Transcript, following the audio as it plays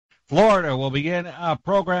Florida will begin a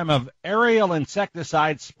program of aerial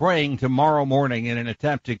insecticide spraying tomorrow morning in an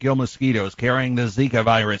attempt to kill mosquitoes carrying the Zika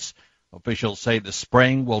virus. Officials say the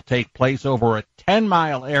spraying will take place over a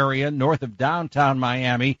 10-mile area north of downtown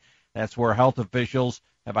Miami. That's where health officials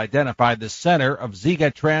have identified the center of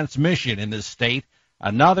Zika transmission in the state.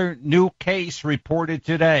 Another new case reported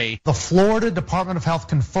today. The Florida Department of Health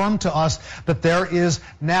confirmed to us that there is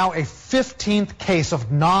now a 15th case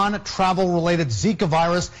of non-travel-related Zika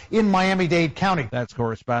virus in Miami-Dade County. That's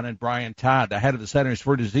correspondent Brian Todd. The head of the Centers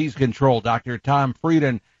for Disease Control, Dr. Tom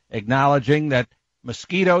Frieden, acknowledging that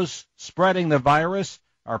mosquitoes spreading the virus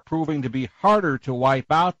are proving to be harder to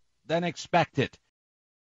wipe out than expected.